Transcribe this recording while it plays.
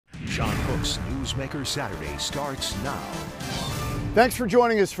Sean Hook's Newsmaker Saturday starts now. Thanks for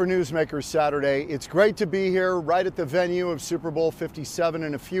joining us for Newsmaker Saturday. It's great to be here right at the venue of Super Bowl 57.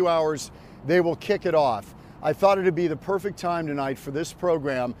 In a few hours, they will kick it off. I thought it'd be the perfect time tonight for this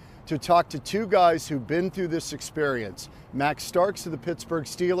program to talk to two guys who've been through this experience. Max Starks of the Pittsburgh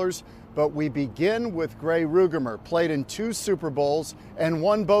Steelers, but we begin with Grey Ruegamer, played in 2 Super Bowls and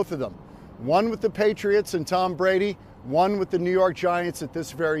won both of them. One with the Patriots and Tom Brady, one with the New York Giants at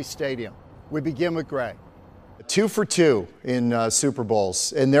this very stadium. We begin with Grey. 2 for 2 in Super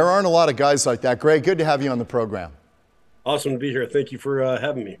Bowls, and there aren't a lot of guys like that. Grey, good to have you on the program. Awesome to be here. Thank you for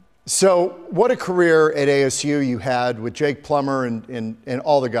having me. So what a career at ASU you had with Jake Plummer and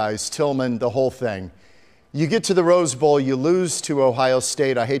all the guys, Tillman, the whole thing. You get to the Rose Bowl, you lose to Ohio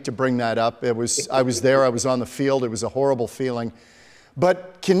State. I hate to bring that up. I was there, I was on the field. It was a horrible feeling.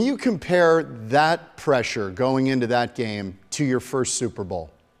 But can you compare that pressure going into that game to your first Super Bowl?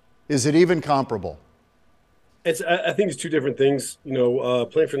 Is it even comparable? I think it's 2 different things. You know,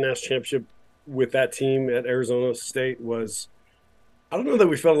 playing for the national championship with that team at Arizona State was, I don't know that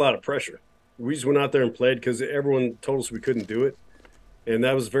we felt a lot of pressure. We just went out there and played because everyone told us we couldn't do it. And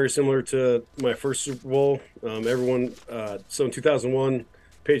that was very similar to my first Super Bowl. So in 2001,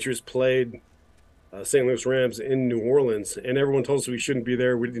 Patriots played St. Louis Rams in New Orleans, and everyone told us we shouldn't be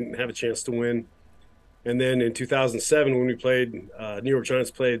there. We didn't have a chance to win. And then in 2007, when we played, New York Giants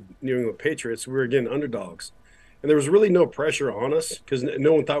played New England Patriots, we were again underdogs. And there was really no pressure on us because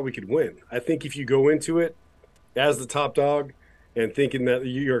no one thought we could win. I think if you go into it as the top dog and thinking that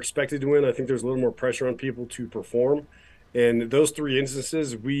you're expected to win, I think there's a little more pressure on people to perform. And those 3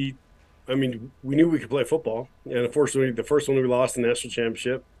 instances, we knew we could play football. And unfortunately, the first one we lost the national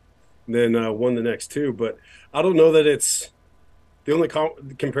championship, then won the next 2. But I don't know that it's the only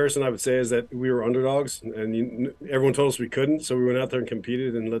comparison I would say is that we were underdogs, and everyone told us we couldn't, so we went out there and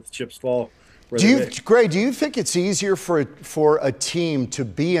competed and let the chips fall. Grey, do you think it's easier for a team to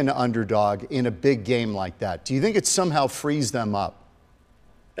be an underdog in a big game like that? Do you think it somehow frees them up?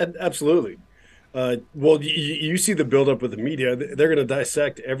 Absolutely. Well, you see the buildup with the media. They're going to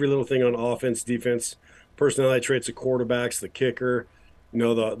dissect every little thing on offense, defense, personality traits of quarterbacks, the kicker,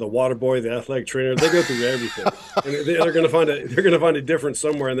 the water boy, the athletic trainer. They go through everything, and they're going to find a difference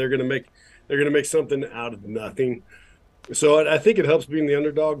somewhere, and they're going to make something out of nothing. So I think it helps being the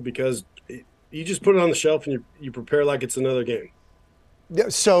underdog because you just put it on the shelf and you prepare like it's another game.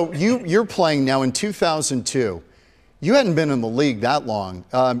 So you're playing now in 2002. You hadn't been in the league that long.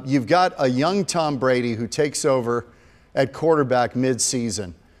 You've got a young Tom Brady who takes over at quarterback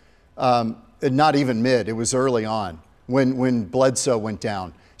mid-season. Not even mid, it was early on when Bledsoe went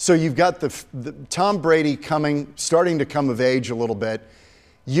down. So you've got the Tom Brady starting to come of age a little bit.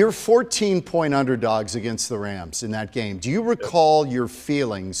 You're 14-point underdogs against the Rams in that game. Do you recall your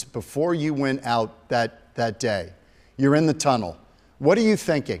feelings before you went out that day? You're in the tunnel. What are you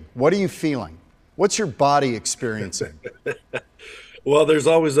thinking? What are you feeling? What's your body experiencing? Well, there's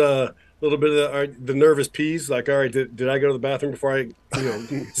always a little bit of the nervous peas. Like, all right, did I go to the bathroom before I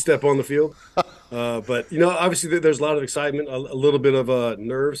step on the field? But obviously there's a lot of excitement, a little bit of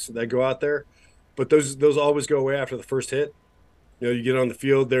nerves that go out there, but those always go away after the first hit. You get on the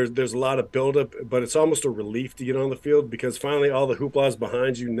field, there's a lot of buildup, but it's almost a relief to get on the field because finally all the hoopla is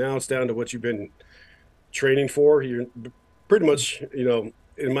behind you. Now it's down to what you've been training for. You're pretty much, in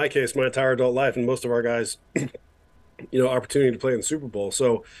my case, my entire adult life, and most of our guys, opportunity to play in the Super Bowl.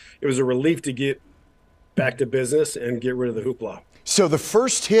 So it was a relief to get back to business and get rid of the hoopla. So the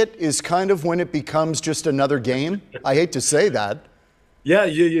first hit is kind of when it becomes just another game? I hate to say that. Yeah,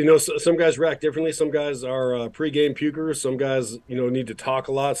 some guys react differently. Some guys are pre-game pukers. Some guys, need to talk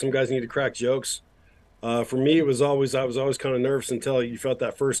a lot. Some guys need to crack jokes. For me, I was always kind of nervous until you felt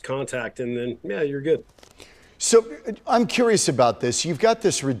that first contact, and then, yeah, you're good. So I'm curious about this. You've got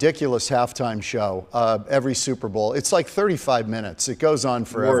this ridiculous halftime show every Super Bowl. It's like 35 minutes. It goes on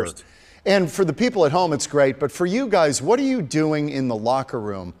forever. Worst. And for the people at home, it's great. But for you guys, what are you doing in the locker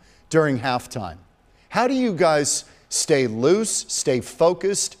room during halftime? How do you guys stay loose, stay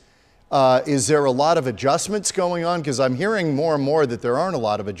focused? Is there a lot of adjustments going on? Because I'm hearing more and more that there aren't a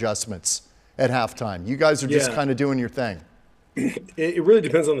lot of adjustments at halftime. You guys are just kind of doing your thing. It really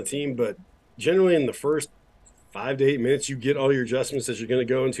depends on the team, but generally in the first 5 to 8 minutes, you get all your adjustments that you're going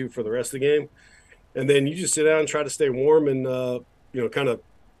to go into for the rest of the game. And then you just sit down and try to stay warm and, kind of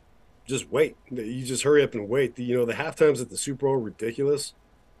just wait. You just hurry up and wait. The halftimes at the Super Bowl are ridiculous.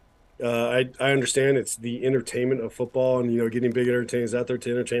 I understand it's the entertainment of football and, getting big entertainers out there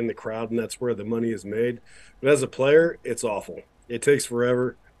to entertain the crowd, and that's where the money is made. But as a player, it's awful. It takes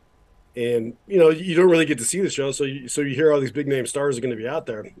forever. And you don't really get to see the show, so you hear all these big name stars are going to be out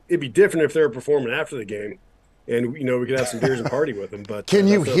there. It'd be different if they were performing after the game, and we could have some beers and party with them. But can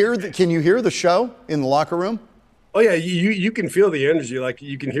you hear the show in the locker room? Oh yeah, you can feel the energy, like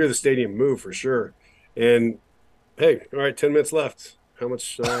you can hear the stadium move for sure. And hey, all right, 10 minutes left. How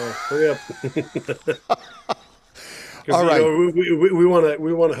much? Hurry up. All right. We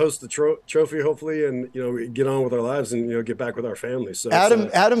want to host the trophy hopefully, and get on with our lives and get back with our families. So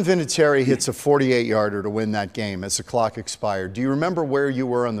Adam Vinatieri hits a 48-yarder to win that game as the clock expired. Do you remember where you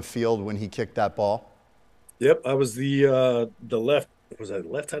were on the field when he kicked that ball? Yep, I was the left. Was that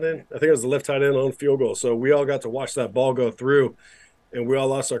left tight end? I think I was the left tight end on field goal. So we all got to watch that ball go through, and we all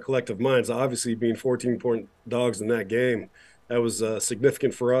lost our collective minds. Obviously, being 14-point dogs in that game, that was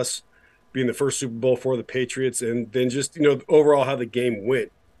significant for us. Being the first Super Bowl for the Patriots, and then just overall how the game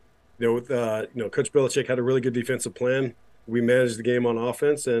went. With Coach Belichick had a really good defensive plan. We managed the game on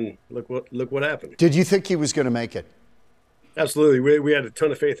offense, and look what happened. Did you think he was going to make it? Absolutely. We had a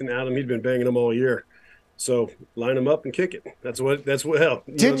ton of faith in Adam. He'd been banging him all year. So line him up and kick it. That's what hell.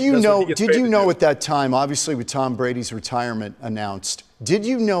 Did you know at that time, obviously with Tom Brady's retirement announced, did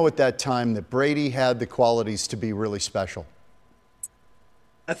you know at that time that Brady had the qualities to be really special?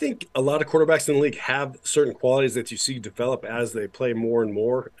 I think a lot of quarterbacks in the league have certain qualities that you see develop as they play more and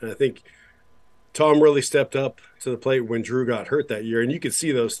more. And I think Tom really stepped up to the plate when Drew got hurt that year. And you could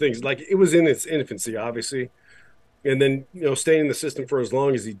see those things. Like, it was in its infancy, obviously. And then, staying in the system for as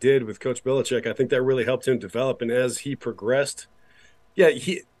long as he did with Coach Belichick, I think that really helped him develop. And as he progressed,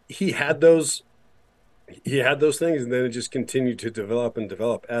 he had those things, and then it just continued to develop and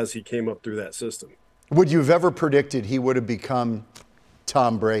develop as he came up through that system. Would you have ever predicted he would have become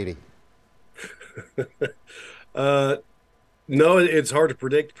Tom Brady? No, it's hard to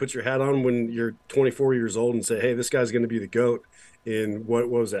predict. Put your hat on when you're 24 years old and say, hey, this guy's going to be the GOAT. And what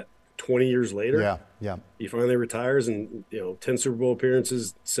was that, 20 years later? Yeah. He finally retires, and 10 Super Bowl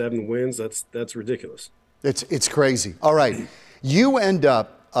appearances, 7 wins. That's ridiculous. It's crazy. All right. You end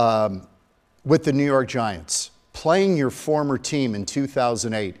up with the New York Giants, playing your former team in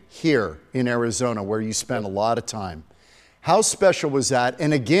 2008 here in Arizona, where you spent a lot of time. How special was that?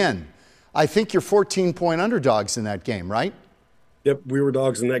 And again, I think you're 14-point underdogs in that game, right? Yep, we were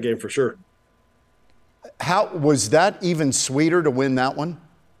dogs in that game for sure. How was that even sweeter to win that one?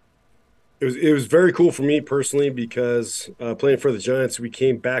 It was very cool for me personally because playing for the Giants, we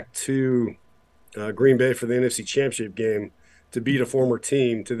came back to Green Bay for the NFC Championship game to beat a former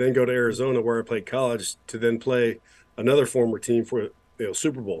team, to then go to Arizona where I played college, to then play another former team for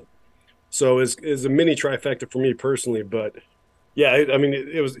Super Bowl. So it's a mini trifecta for me personally, but yeah,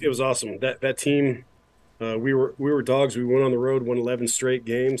 it was awesome. That team, we were dogs. We went on the road, won 11 straight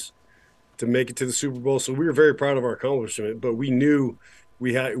games to make it to the Super Bowl. So we were very proud of our accomplishment, but we knew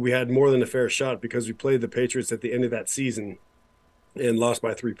we had more than a fair shot because we played the Patriots at the end of that season and lost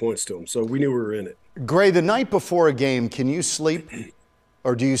by 3 points to them. So we knew we were in it. Gray, the night before a game, can you sleep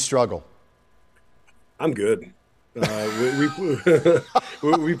or do you struggle? I'm good. We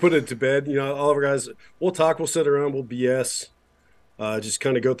put it to bed. All of our guys, we'll talk, we'll sit around, we'll BS, just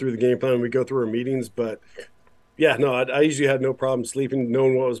kind of go through the game plan. We go through our meetings, but yeah, no, I usually had no problem sleeping,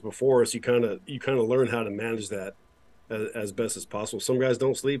 knowing what was before us. You kind of learn how to manage that as best as possible. Some guys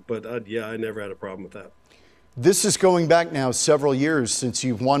don't sleep, but I never had a problem with that. This is going back now several years since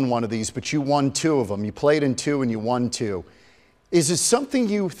you've won one of these, but you won 2 of them. You played in 2 and you won 2. Is it something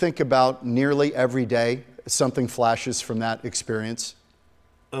you think about nearly every day? Something flashes from that experience?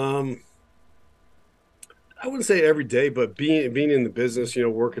 I wouldn't say every day, but being in the business,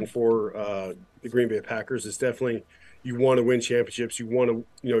 working for the Green Bay Packers, is definitely, you want to win championships. You want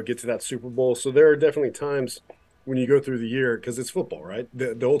to, get to that Super Bowl. So there are definitely times when you go through the year, because it's football, right?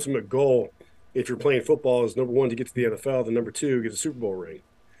 The ultimate goal, if you're playing football, is number 1 to get to the NFL, then number 2 get a Super Bowl ring.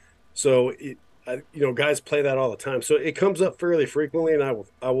 So guys play that all the time. So it comes up fairly frequently, and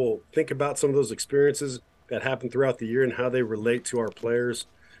I will think about some of those experiences that happen throughout the year and how they relate to our players,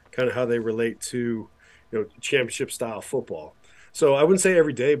 kind of how they relate to, championship style football. So I wouldn't say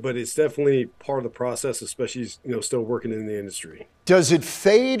every day, but it's definitely part of the process, especially, still working in the industry. Does it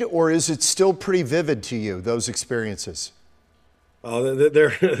fade, or is it still pretty vivid to you, those experiences? Oh,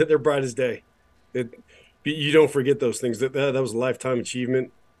 they're bright as day. You don't forget those things. That was a lifetime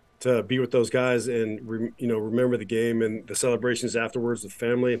achievement to be with those guys and remember the game and the celebrations afterwards with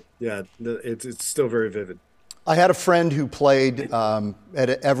family. Yeah, it's still very vivid. I had a friend who played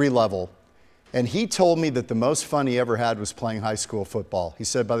at every level, and he told me that the most fun he ever had was playing high school football. He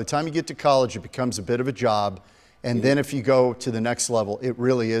said by the time you get to college, it becomes a bit of a job, and then if you go to the next level, it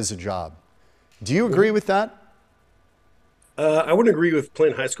really is a job. Do you agree with that? I wouldn't agree with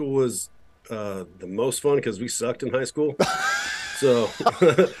playing high school was the most fun because we sucked in high school. So,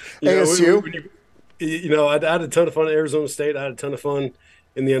 ASU? I had a ton of fun at Arizona State. I had a ton of fun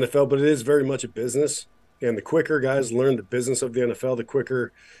in the NFL, but it is very much a business. And the quicker guys learn the business of the NFL, the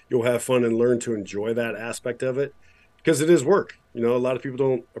quicker you'll have fun and learn to enjoy that aspect of it because it is work. A lot of people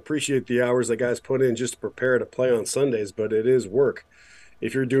don't appreciate the hours that guys put in just to prepare to play on Sundays, but it is work.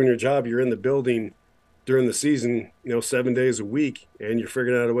 If you're doing your job, you're in the building during the season, 7 days a week, and you're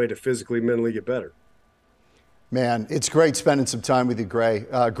figuring out a way to physically, mentally get better. Man, it's great spending some time with you, Gray.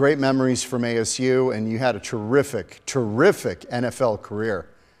 Great memories from ASU, and you had a terrific NFL career.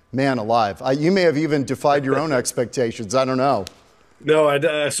 Man alive. You may have even defied your own expectations. I don't know. No,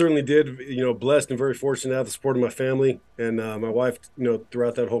 I certainly did. Blessed and very fortunate to have the support of my family and my wife,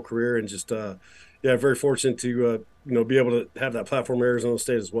 throughout that whole career, and just, very fortunate to, be able to have that platform at Arizona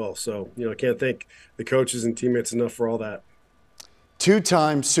State as well. So, I can't thank the coaches and teammates enough for all that.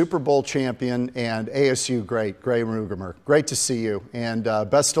 Two-time Super Bowl champion and ASU great, Grey Ruegamer. Great to see you, and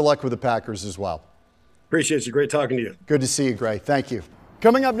best of luck with the Packers as well. Appreciate you. Great talking to you. Good to see you, Gray. Thank you.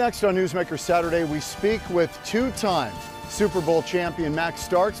 Coming up next on Newsmaker Saturday, we speak with two-time Super Bowl champion Max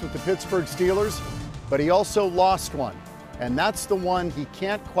Starks with the Pittsburgh Steelers, but he also lost one, and that's the one he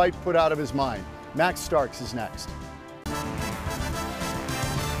can't quite put out of his mind. Max Starks is next.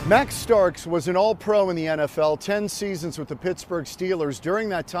 Max Starks was an All-Pro in the NFL, 10 seasons with the Pittsburgh Steelers. During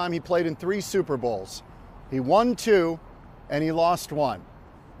that time, he played in 3 Super Bowls. He won 2, and he lost 1.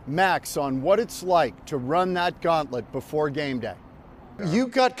 Max, on what it's like to run that gauntlet before game day. You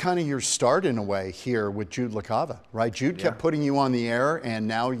got kind of your start in a way here with Jude LaCava, right? Jude kept putting you on the air, and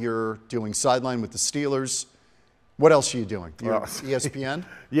now you're doing sideline with the Steelers. What else are you doing? ESPN?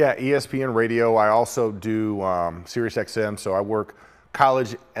 Yeah, ESPN radio. I also do SiriusXM, so I work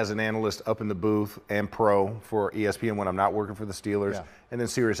college as an analyst up in the booth and pro for ESPN when I'm not working for the Steelers. Yeah. And then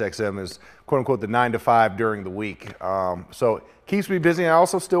SiriusXM is, quote unquote, the 9 to 5 during the week. So it keeps me busy. I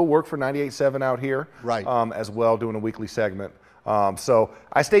also still work for 98.7 out here as well, doing a weekly segment. So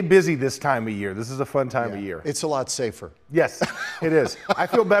I stay busy this time of year. This is a fun time of year. It's a lot safer. Yes, it is. I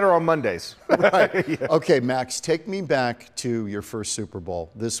feel better on Mondays. Right. Yeah. Okay, Max, take me back to your first Super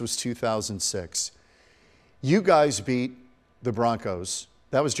Bowl. This was 2006. You guys beat the Broncos.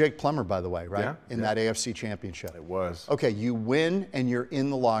 That was Jake Plummer, by the way, right? Yeah. In that AFC Championship. It was. Okay, you win and you're in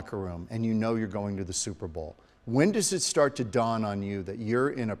the locker room and you know you're going to the Super Bowl. When does it start to dawn on you that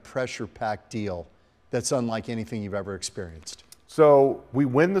you're in a pressure-packed deal that's unlike anything you've ever experienced? So we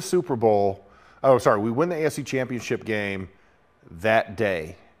win the Super Bowl. We win the AFC Championship game that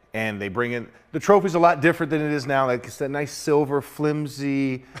day. And they bring in, the trophy's a lot different than it is now. Like it's that nice silver,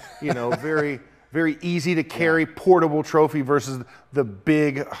 flimsy, very, very easy to carry, portable trophy versus the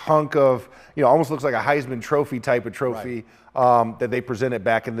big hunk of, almost looks like a Heisman Trophy type of trophy that they presented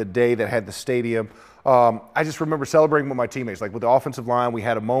back in the day that had the stadium. I just remember celebrating with my teammates. Like with the offensive line, we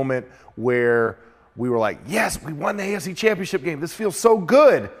had a moment where we were like, yes, we won the AFC Championship game. This feels so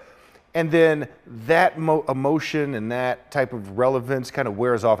good. And then that emotion and that type of relevance kind of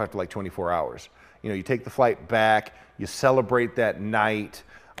wears off after like 24 hours. You take the flight back, you celebrate that night,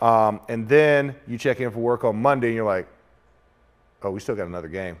 and then you check in for work on Monday and you're like, oh, we still got another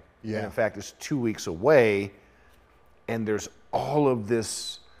game. Yeah. And in fact, it's 2 weeks away, and there's all of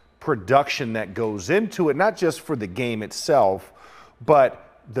this production that goes into it, not just for the game itself, but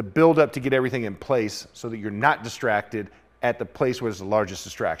the build-up to get everything in place so that you're not distracted at the place where there's the largest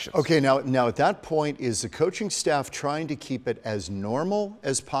distractions. Okay, now at that point, is the coaching staff trying to keep it as normal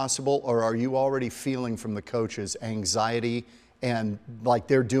as possible, or are you already feeling from the coaches anxiety and like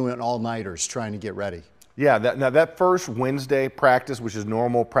they're doing all-nighters trying to get ready? Yeah, that first Wednesday practice, which is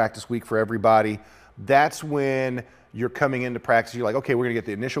normal practice week for everybody, that's when you're coming into practice. You're like, okay, we're going to get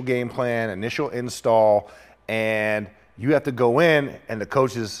the initial game plan, initial install, and you have to go in, and the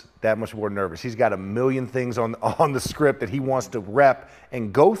coach is that much more nervous. He's got a million things on the script that he wants to rep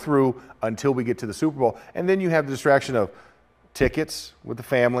and go through until we get to the Super Bowl. And then you have the distraction of tickets with the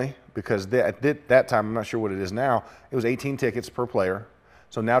family, because at that time, I'm not sure what it is now, it was 18 tickets per player.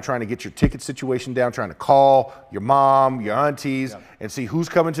 So now trying to get your ticket situation down, trying to call your mom, your aunties, and see who's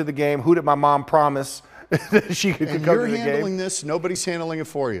coming to the game, who did my mom promise that she could come to the game. And you're handling this, nobody's handling it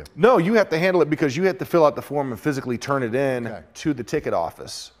for you. No, you have to handle it because you have to fill out the form and physically turn it in to the ticket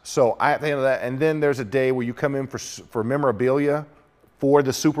office. So I have to handle that. And then there's a day where you come in for memorabilia for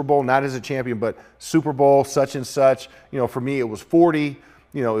the Super Bowl, not as a champion, but Super Bowl such and such. For me, it was 40.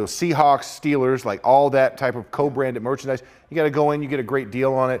 It was Seahawks, Steelers, like all that type of co-branded merchandise. You got to go in, you get a great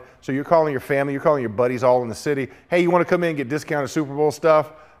deal on it. So you're calling your family, you're calling your buddies all in the city. Hey, you want to come in and get discounted Super Bowl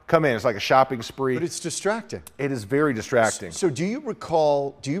stuff? come in. It's like a shopping spree. But it's distracting. It is very distracting. So do you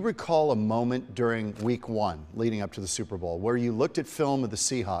recall a moment during week 1 leading up to the Super Bowl where you looked at film of the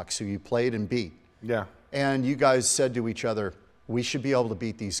Seahawks, who you played and beat, Yeah. and you guys said to each other, we should be able to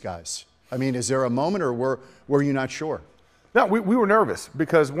beat these guys? I mean, is there a moment, or were you not sure? No, we were nervous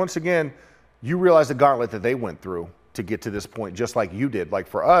because, once again, you realize the gauntlet that they went through to get to this point, just like you did. Like,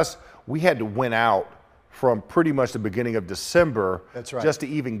 for us, we had to win out from pretty much the beginning of December. That's right. Just to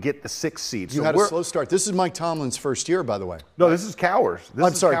even get the 6th seed. You had a slow start. This is Mike Tomlin's first year, by the way. No, this is Cowers.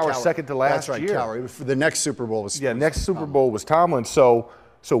 I'm sorry, Cowers' second to last That's right, year. Cowher. The next Super Bowl was next Super Bowl was Tomlin.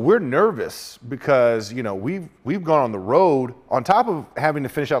 So we're nervous because, you know, we've gone on the road on top of having to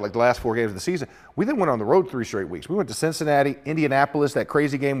finish out like the last 4 games of the season. We then went on the road 3 straight weeks. We went to Cincinnati, Indianapolis, that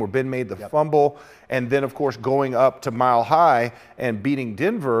crazy game where Ben made the fumble, and then of course going up to Mile High and beating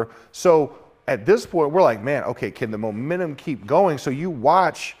Denver. So at this point we're like, man, okay, can the momentum keep going? So you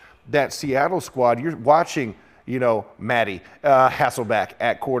watch that Seattle squad, you're watching, you know, Matty Hasselbeck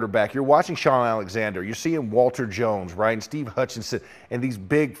at quarterback. You're watching Sean Alexander. You're seeing Walter Jones, right, and Steve Hutchinson, and these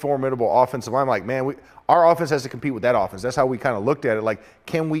big, formidable offensive line. I'm like, man, our offense has to compete with that offense. That's how we kind of looked at it. Like,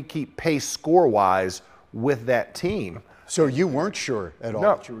 can we keep pace score-wise with that team? So you weren't sure at all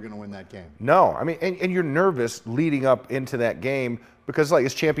that you were going to win that game? No. I mean, and you're nervous leading up into that game because, like,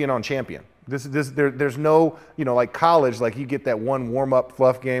 it's champion on champion. There's no, you know, like college, like you get that one warm-up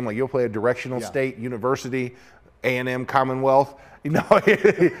fluff game, like you'll play a directional state, university, A&M, Commonwealth. You know,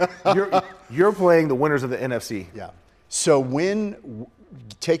 you're playing the winners of the NFC. Yeah. So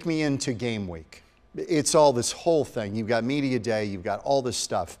take me into game week. It's all this whole thing. You've got media day. You've got all this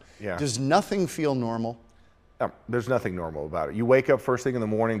stuff. Yeah. Does nothing feel normal? No, there's nothing normal about it. You wake up first thing in the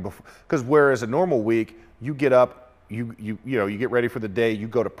morning, because whereas a normal week, you get up, you get ready for the day, you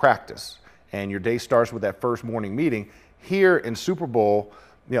go to practice, and your day starts with that first morning meeting. Here in Super Bowl,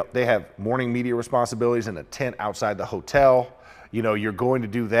 you know, they have morning media responsibilities in a tent outside the hotel. You know, you're going to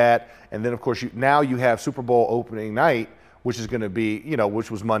do that. And then, of course, now you have Super Bowl opening night, which is going to be, you know, which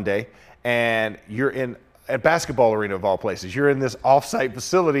was Monday. And you're in a basketball arena of all places. You're in this off-site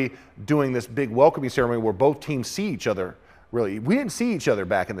facility doing this big welcoming ceremony where both teams see each other, really. We didn't see each other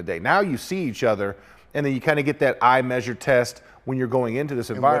back in the day. Now you see each other, and then you kind of get that eye measure test when you're going into this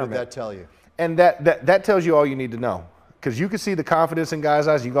environment. And what did that tell you? And that tells you all you need to know. Because you can see the confidence in guys'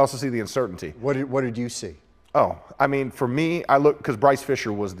 eyes, you can also see the uncertainty. What did you see? Oh, I mean, for me, because Bryce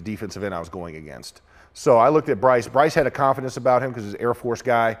Fisher was the defensive end I was going against. So I looked at Bryce. Bryce had a confidence about him because he's an Air Force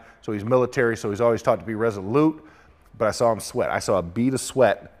guy, so he's military, so he's always taught to be resolute. But I saw him sweat. I saw a bead of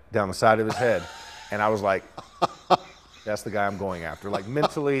sweat down the side of his head, and I was like, that's the guy I'm going after. Like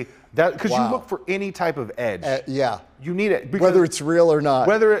mentally, because you look for any type of edge. Yeah. You need it. Whether it's real or not.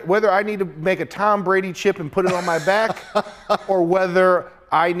 Whether I need to make a Tom Brady chip and put it on my back, or whether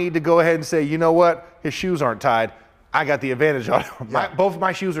I need to go ahead and say, you know what, his shoes aren't tied. I got the advantage on him. Yeah. Both of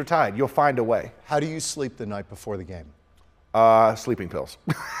my shoes are tied. You'll find a way. How do you sleep the night before the game? Sleeping pills.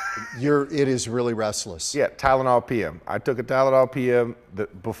 It is really restless. Yeah, Tylenol PM. I took a Tylenol PM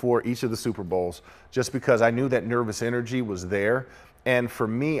before each of the Super Bowls just because I knew that nervous energy was there. And for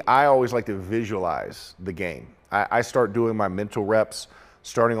me, I always like to visualize the game. I start doing my mental reps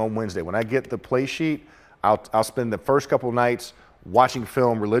starting on Wednesday. When I get the play sheet, I'll spend the first couple nights watching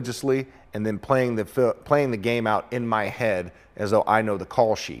film religiously and then playing the game out in my head as though I know the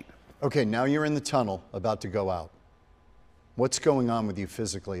call sheet. Okay, now you're in the tunnel about to go out. What's going on with you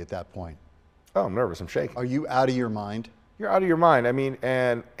physically at that point? Oh, I'm nervous. I'm shaking. Are you out of your mind? You're out of your mind. I mean,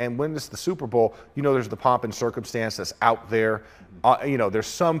 and when it's the Super Bowl, you know, there's the pomp and circumstance that's out there. You know, there's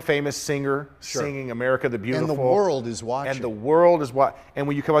some famous singer singing "America the Beautiful," and the world is watching. And the world is watching. And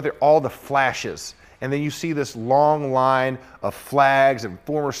when you come out there, all the flashes, and then you see this long line of flags and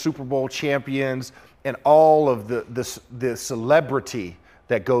former Super Bowl champions, and all of the celebrity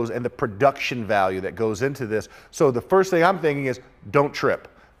that goes and the production value that goes into this. So the first thing I'm thinking is, don't trip,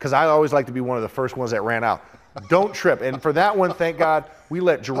 because I always like to be one of the first ones that ran out. Don't trip. And for that one, thank God, we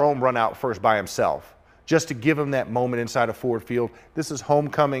let Jerome run out first by himself, just to give him that moment inside of Ford Field. This is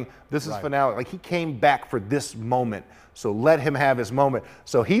homecoming. This is finale. Like, he came back for this moment. So let him have his moment.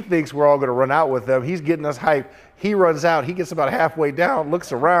 So he thinks we're all going to run out with them. He's getting us hyped. He runs out. He gets about halfway down,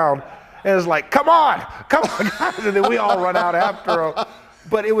 looks around, and is like, come on, guys. And then we all run out after him.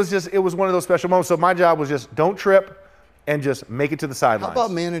 But it was one of those special moments. So my job was just don't trip and just make it to the sidelines. How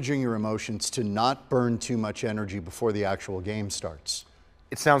about managing your emotions to not burn too much energy before the actual game starts?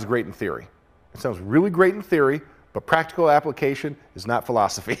 It sounds great in theory. It sounds really great in theory, but practical application is not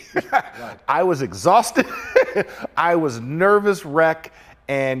philosophy. Right. I was exhausted. I was nervous wreck,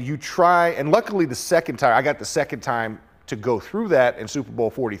 and you try, and luckily the second time, I got the second time to go through that in Super Bowl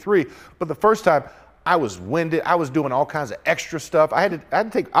 43. But the first time, I was winded. I was doing all kinds of extra stuff. I had to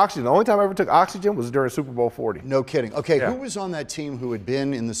take oxygen. The only time I ever took oxygen was during Super Bowl 40. No kidding. Okay, Yeah. who was on that team who had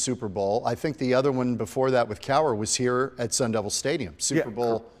been in the Super Bowl? I think the other one before that with Cowher was here at Sun Devil Stadium, Super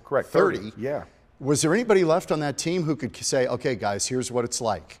Bowl correct. 30. Yeah. Was there anybody left on that team who could say, okay, guys, here's what it's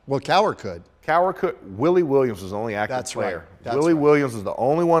like? Well, Cowher could. Cowher could. Willie Williams was the only active That's right. player. That's Willie right. Williams was the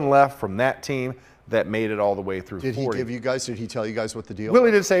only one left from that team that made it all the way through Did 40. he give you guys, did he tell you guys what the deal Willie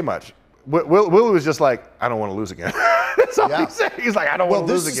was? didn't say much. Willie was just like, I don't want to lose again. That's all Yeah. he said. He's like, I don't Well, want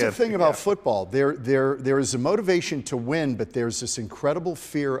to lose this again. is the thing about football. There is a motivation to win, but there's this incredible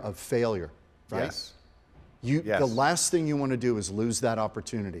fear of failure, right? Yes. The last thing you want to do is lose that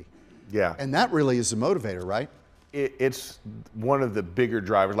opportunity. Yeah. And that really is a motivator, right? It's one of the bigger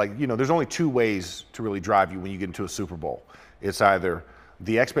drivers. Like, there's only two ways to really drive you when you get into a Super Bowl. It's either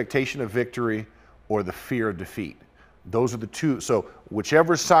the expectation of victory or the fear of defeat. Those are the two. So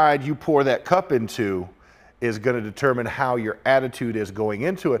whichever side you pour that cup into is going to determine how your attitude is going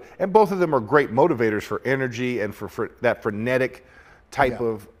into it. And both of them are great motivators for energy and for that frenetic type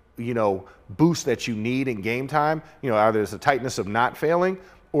of, boost that you need in game time. Either it's the tightness of not failing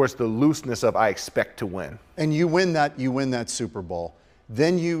or it's the looseness of I expect to win. And you win that Super Bowl.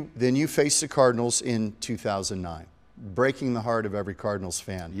 Then you face the Cardinals in 2009, breaking the heart of every Cardinals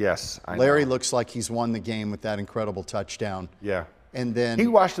fan. Yes, I Larry know. looks like he's won the game with that incredible touchdown. Yeah. And then He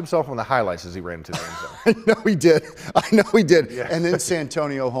watched himself on the highlights as he ran into the end zone. I know he did. Yeah. And then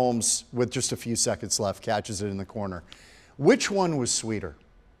Santonio Holmes, with just a few seconds left, catches it in the corner. Which one was sweeter?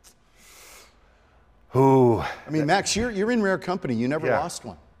 Ooh. I mean, Max, you're in rare company. You never Yeah. lost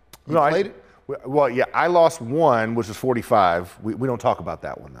one. You No, played it? Well, yeah, I lost one, which was 45. We don't talk about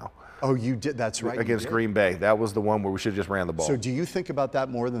that one, though. Oh, you did. That's right. you Against did. Green Bay. That was the one where we should have just ran the ball. So do you think about that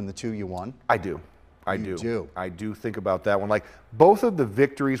more than the two you won? I do. I You do. do. I do think about that one. Like, both of the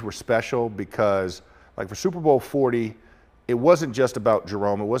victories were special because, like, for Super Bowl 40, it wasn't just about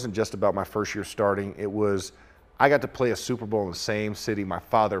Jerome. It wasn't just about my first year starting. It was, I got to play a Super Bowl in the same city. My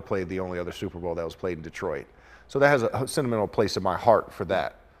father played the only other Super Bowl that was played in Detroit. So that has a sentimental place in my heart for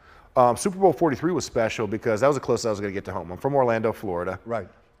that. Super Bowl 43 was special because that was the closest I was going to get to home. I'm from Orlando, Florida. Right.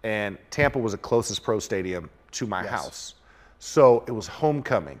 And Tampa was the closest pro stadium to my Yes. house. So it was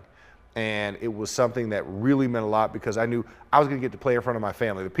homecoming. And it was something that really meant a lot because I knew I was going to get to play in front of my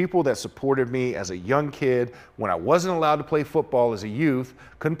family. The people that supported me as a young kid, when I wasn't allowed to play football as a youth,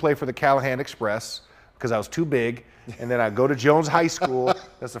 couldn't play for the Callahan Express because I was too big. And then I go to Jones High School.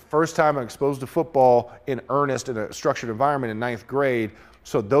 That's the first time I'm exposed to football in earnest in a structured environment in 9th grade.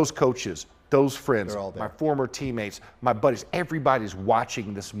 So those coaches, those friends, They're all there. my former teammates, my buddies, everybody's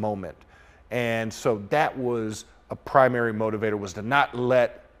watching this moment. And so that was a primary motivator, was to not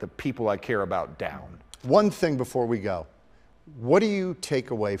let the people I care about down. One thing before we go. What do you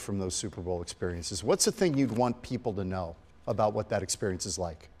take away from those Super Bowl experiences? What's the thing you'd want people to know about what that experience is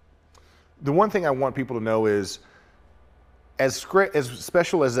like? The one thing I want people to know is, as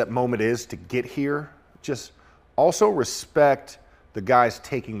special as that moment is to get here, just also respect the guys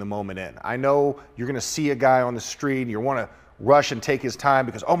taking the moment in. I know you're going to see a guy on the street and you want to rush and take his time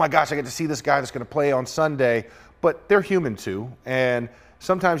because, oh my gosh, I get to see this guy that's going to play on Sunday, but they're human too. And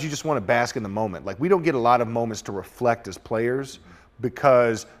sometimes you just want to bask in the moment. Like, we don't get a lot of moments to reflect as players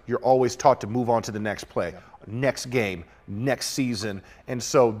because you're always taught to move on to the next play, next game, next season. And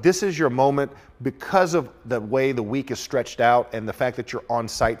so this is your moment because of the way the week is stretched out and the fact that you're on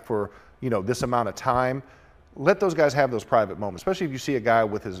site for, this amount of time. Let those guys have those private moments, especially if you see a guy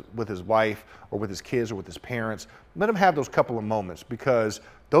with his wife or with his kids or with his parents. Let him have those couple of moments because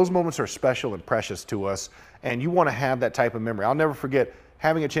those moments are special and precious to us, and you want to have that type of memory. I'll never forget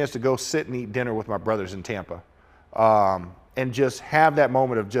having a chance to go sit and eat dinner with my brothers in Tampa and just have that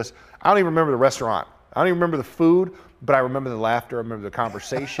moment of I don't even remember the restaurant. I don't even remember the food, but I remember the laughter. I remember the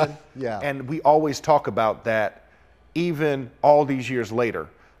conversation. Yeah. And we always talk about that even all these years later.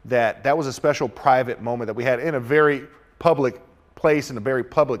 That was a special private moment that we had in a very public place, in a very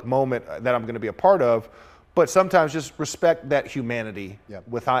public moment that I'm going to be a part of. But sometimes just respect that humanity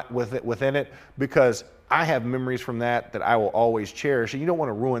within it, because I have memories from that I will always cherish. And you don't want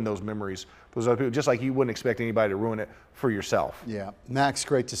to ruin those memories for those other people, just like you wouldn't expect anybody to ruin it for yourself. Yeah. Max,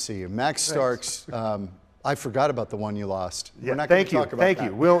 great to see you. Max Starks, I forgot about the one you lost. Yeah, We're not going thank to you. talk about Thank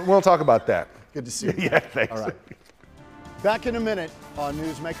that. you. We'll talk about that. Good to see you. Yeah, thanks. All right. Back in a minute on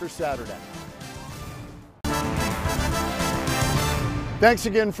Newsmaker Saturday. Thanks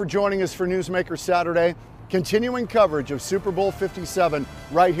again for joining us for Newsmaker Saturday. Continuing coverage of Super Bowl 57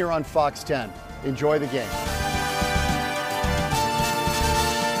 right here on Fox 10. Enjoy the game.